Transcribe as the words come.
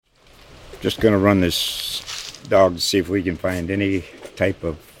Just going to run this dog to see if we can find any type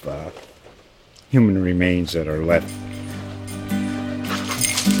of human remains that are left.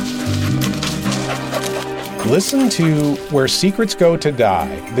 Listen to Where Secrets Go to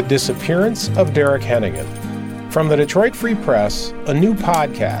Die, The Disappearance of Derek Hennigan. From the Detroit Free Press, a new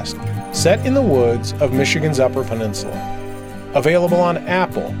podcast set in the woods of Michigan's Upper Peninsula. Available on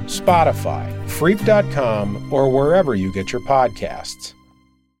Apple, Spotify, Freep.com, or wherever you get your podcasts.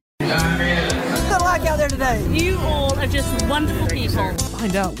 What's it like out there today? You all are just wonderful people.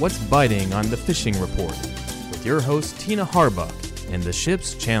 Find out what's biting on the Fishing Report with your host Tina Harbuck and the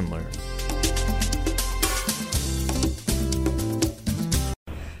Ships Chandler.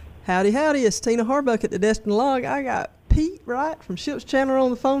 Howdy, howdy, it's Tina Harbuck at the Destin log. I got Pete Wright from Ships Chandler on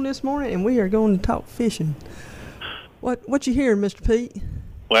the phone this morning, and we are going to talk fishing. What you hearing, Mr. Pete?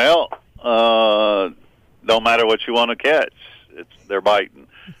 Well, don't matter what you want to catch. They're biting.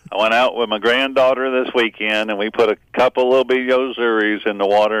 I went out with my granddaughter this weekend, and we put a couple little bitty Ozuris in the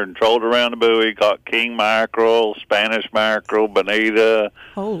water and trolled around the buoy, caught king mackerel, Spanish mackerel, bonita.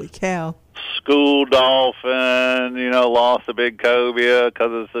 Holy cow. School dolphin, lost a big cobia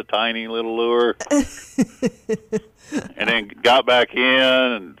because it's a tiny little lure. And then got back in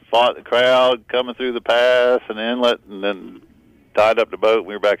and fought the crowd coming through the pass and inlet, and then tied up the boat.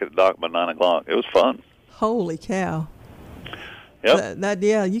 We were back at the dock by 9 o'clock. It was fun. Holy cow. Yep.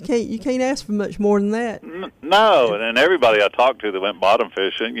 You can't ask for much more than that. No, and then everybody I talked to that went bottom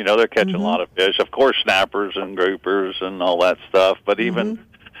fishing, they're catching a lot of fish. Of course, snappers and groupers and all that stuff, but even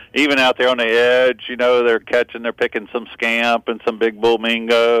out there on the edge, they're picking some scamp and some big bull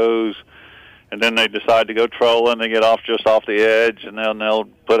mingos, and then they decide to go trolling. They get just off the edge, and then they'll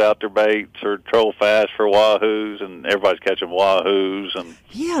put out their baits or troll fast for wahoos, and everybody's catching wahoos. And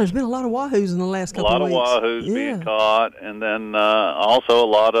yeah, there's been a lot of wahoos in the last couple of weeks. A lot of wahoos being caught, and then also a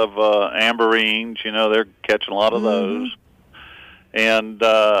lot of amberines. They're catching a lot of those. And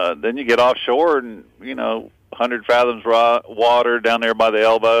then you get offshore, and 100 fathoms water down there by the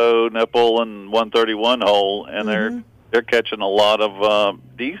elbow, nipple, and 131 hole, and they're catching a lot of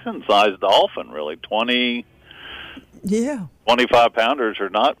decent-sized dolphin, really. 25 pounders are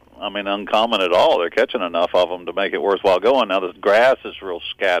not, uncommon at all. They're catching enough of them to make it worthwhile going. Now, the grass is real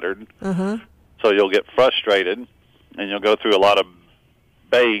scattered, so you'll get frustrated, and you'll go through a lot of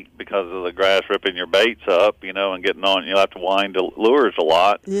bait because of the grass ripping your baits up, and getting on. You'll have to wind the lures a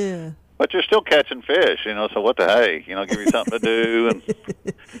lot. Yeah. But you're still catching fish, so what the hey? Give you something to do and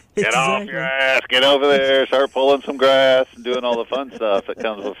get off your ass, get over there, start pulling some grass and doing all the fun stuff that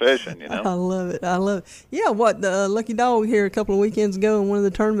comes with fishing, I love it. Yeah, the Lucky Dog here a couple of weekends ago in one of the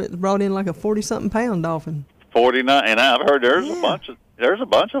tournaments brought in like a 40-something pound dolphin. 49, and I've heard there's a bunch of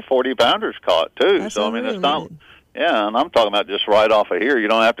 40-pounders caught too. That's so it's not. Yeah, and I'm talking about just right off of here. You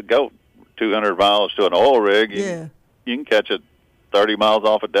don't have to go 200 miles to an oil rig. You can catch it 30 miles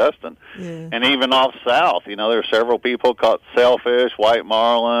off of Destin. Yeah. And even off south, there's several people caught sailfish, white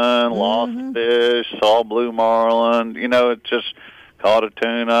marlin, lost fish, saw blue marlin. It just caught a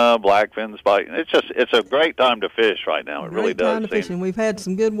tuna, blackfin spike. It's a great time to fish right now. It really does. Great time to fish, and we've had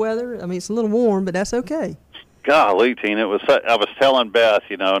some good weather. It's a little warm, but that's okay. Golly, Tina, I was telling Beth,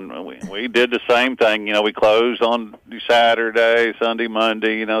 and we did the same thing. We closed on Saturday, Sunday,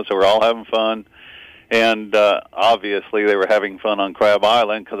 Monday, so we're all having fun. And obviously they were having fun on Crab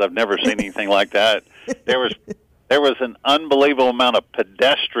Island because I've never seen anything like that. There was an unbelievable amount of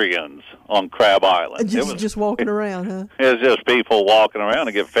pedestrians on Crab Island. Just walking around, huh? It was just people walking around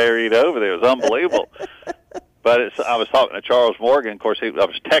and get ferried over there. It was unbelievable. But I was talking to Charles Morgan. Of course, I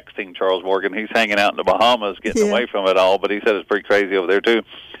was texting Charles Morgan. He's hanging out in the Bahamas, getting away from it all. But he said it's pretty crazy over there too.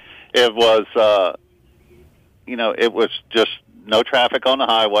 It was, it was just no traffic on the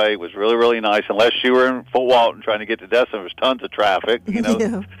highway. It was really, really nice. Unless you were in Fort Walton trying to get to Destin, there was tons of traffic.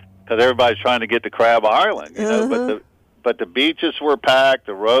 Because everybody's trying to get to Crab Island. But the beaches were packed.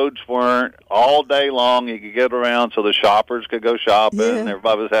 The roads weren't. All day long you could get around, so the shoppers could go shopping. Yeah.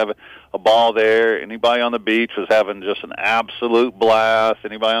 Everybody was having a ball there. Anybody on the beach was having just an absolute blast.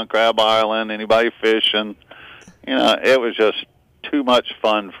 Anybody on Crab Island, anybody fishing. It was just too much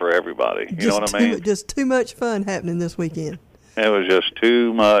fun for everybody. You know what I mean? Just too much fun happening this weekend. It was just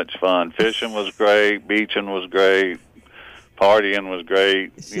too much fun. Fishing was great. Beaching was great. Partying was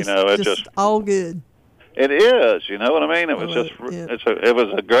great. It's just all good. It is. You know what I mean? It was it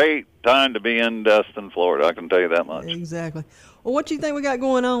was a great time to be in Destin, Florida. I can tell you that much. Exactly. Well, what do you think we got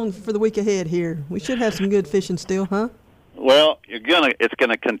going on for the week ahead here? We should have some good fishing still, huh? Well, it's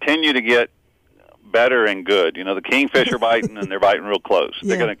gonna continue to get better and good. The kingfish are biting, and they're biting real close.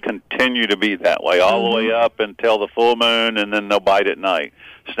 Yeah. They're going to continue to be that way all the way up until the full moon, and then they'll bite at night.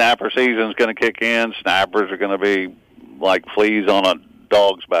 snapper season's going to kick in. Snappers are going to be like fleas on a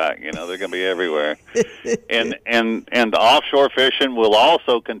dog's back. They're going to be everywhere. and the offshore fishing will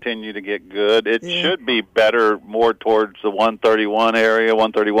also continue to get good. It should be better more towards the 131 area,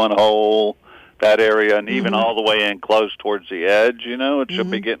 131 hole, that area, and even all the way in close towards the edge. It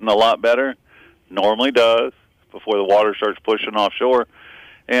should be getting a lot better. Normally does before the water starts pushing offshore.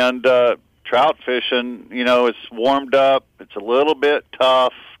 And trout fishing, it's warmed up. It's a little bit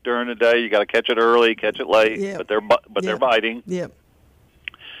tough during the day. You got to catch it early, catch it late, but they're biting. Yep.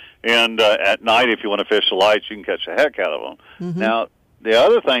 And at night, if you want to fish the lights, you can catch the heck out of them. Now, the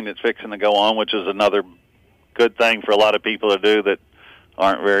other thing that's fixing to go on, which is another good thing for a lot of people to do that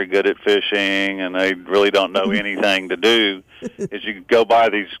aren't very good at fishing and they really don't know anything to do, is you go buy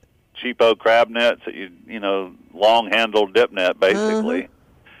these cheapo crab nets that long-handled dip net, basically,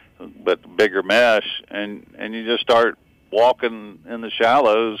 but bigger mesh, and you just start walking in the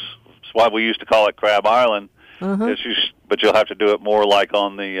shallows. That's why we used to call it Crab Island. But you'll have to do it more like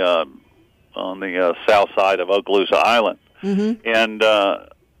on the south side of Okaloosa Island, and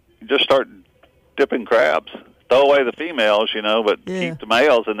just start dipping crabs. Throw away the females, but keep the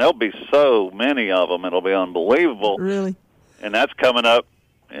males, and there'll be so many of them. It'll be unbelievable. Really? And that's coming up.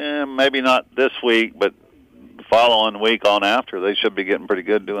 Maybe not this week, but the following week on after, they should be getting pretty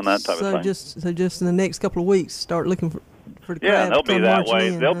good doing that type of thing. So just in the next couple of weeks, start looking for the crabs. Yeah, they'll be that way.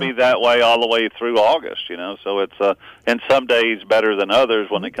 They'll be that way all the way through August. So it's and some days better than others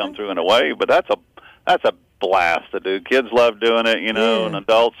when they come through in a wave. But that's a blast to do. Kids love doing it, and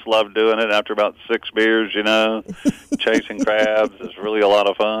adults love doing it. After about 6 beers, chasing crabs is really a lot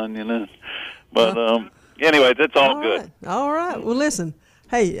of fun, But anyways, it's all good. All right. Well, listen.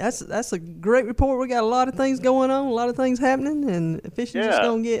 Hey, that's a great report. We got a lot of things going on, a lot of things happening, and fishing's just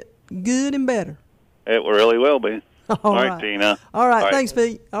going to get good and better. It really will be. All right, Tina. All right. Thanks,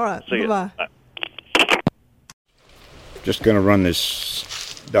 Pete. All right. See Bye-bye. Bye. Just going to run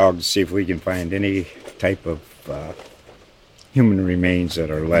this dog to see if we can find any type of human remains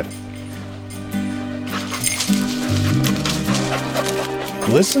that are left.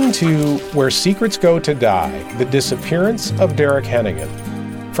 Listen to Where Secrets Go to Die, The Disappearance of Derek Hennigan.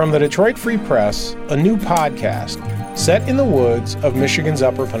 From the Detroit Free Press, a new podcast set in the woods of Michigan's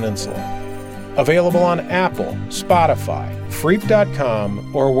Upper Peninsula. Available on Apple, Spotify,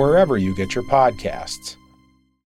 Freep.com, or wherever you get your podcasts.